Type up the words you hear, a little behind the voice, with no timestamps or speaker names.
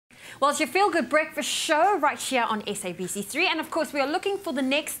Well, it's your Feel Good Breakfast show right here on SABC3. And of course, we are looking for the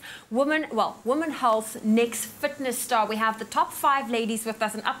next Women Health's next fitness star. We have the top 5 ladies with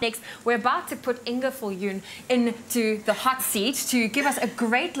us. And up next, we're about to put Inge Viljoen into the hot seat to give us a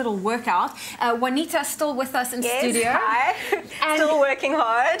great little workout. Juanita's still with us in studio. Hi. And still working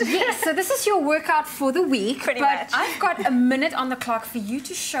hard. Yes, so this is your workout for the week. Pretty much. I've got a minute on the clock for you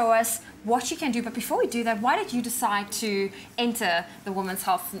to show us what you can do. But before we do that, why did you decide to enter the Women's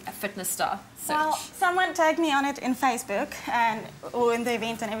Health Fitness Star search? Well, someone tagged me on it in Facebook or in the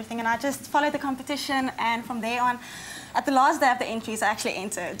event and everything, and I just followed the competition, and from there on, at the last day of the entries, I actually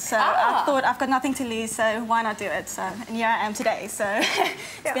entered. So I thought I've got nothing to lose, so why not do it? So, and here I am today, so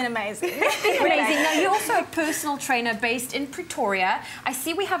it's been amazing. Amazing. Now, you're also a personal trainer based in Pretoria. I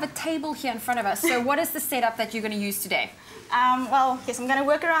see we have a table here in front of us. So what is the setup that you're going to use today? Well, yes, I'm going to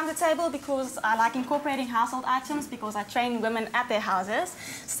work around the table because I like incorporating household items because I train women at their houses.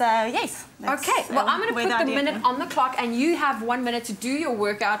 So, yes. Okay, well, I'm going to put the minute on the clock and you have 1 minute to do your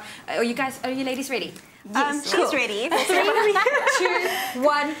workout. Are you ladies ready? Yes, she's ready. 3, 2,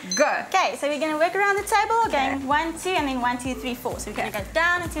 1, go. Okay, so we're going to work around the table, going 1, 2, and then 1, 2, 3, 4. So we're going to go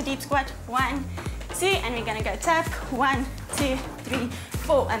down into a deep squat, 1, 2, and we're going to go tap, 1, 2, 3,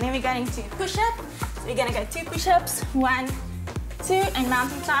 4. And then we're going to push up. So we're going to go 2 push-ups, 1, 2, and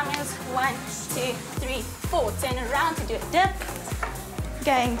mountain climbers, 1, 2, 3, 4. Turn around to do a dip.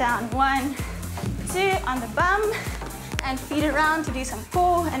 Going down, 1, 2, on the bum, and feet around to do some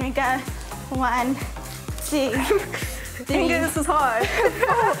core. And we go 1, 2, 3. Inge, this is hard.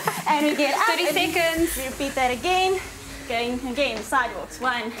 4. And we get up. 30 seconds. We repeat that again. Going again, sidewalks,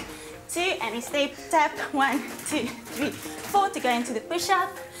 1, 2, and we step, tap, 1, 2, 3, 4 to go into the push-up.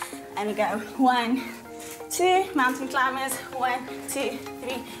 And we go 1, 2, mountain climbers, 1, 2,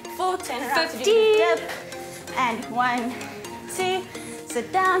 3, 4, turn around 50. to do the dip, and 1, 2,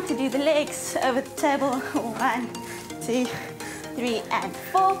 sit down to do the legs over the table, 1, 2, 3, and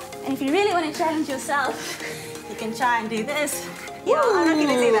 4. And if you really want to challenge yourself, you can try and do this. Yeah, I'm not going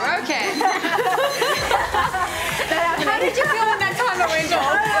to do that. Okay. How did you feel when that timer went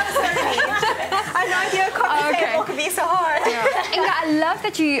off? I know your coffee table could be so hard. Inge, I love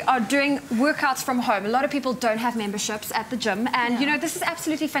that you are doing workouts from home. A lot of people don't have memberships at the gym, and you know, this is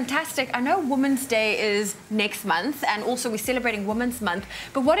absolutely fantastic. I know Women's Day is next month, and also we're celebrating Women's Month.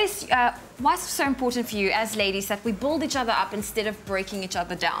 But why is it so important for you as ladies that we build each other up instead of breaking each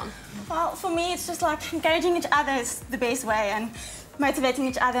other down? Well, for me, it's just like encouraging each other is the best way, and motivating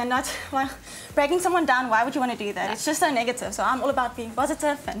each other, not breaking someone down. Why would you want to do that? It's just so negative. So I'm all about being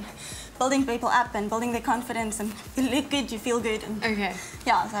positive and building people up and building their confidence, and you look good, you feel good. And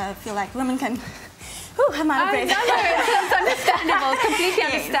yeah, so I feel like women can... I'm out of breath. It's understandable, it's completely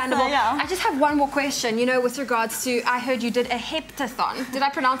understandable. So, yeah. I just have one more question, you know, with regards to, I heard you did a heptathon. Did I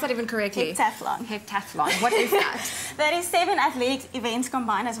pronounce that even correctly? Heptathlon. Heptathlon. What is that? That is 7 athletic events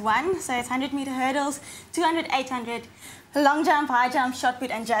combined as one. So it's 100-meter hurdles, 200, 800, long jump, high jump, shot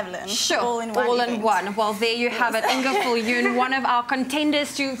put, and javelin. Sure, all in one. Well, there you have it. Inge Viljoen, one of our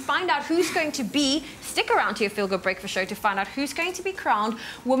contenders to find out who's going to be. Stick around to your Feel Good Breakfast show to find out who's going to be crowned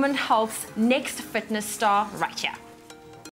Women's Health's next fitness star right here.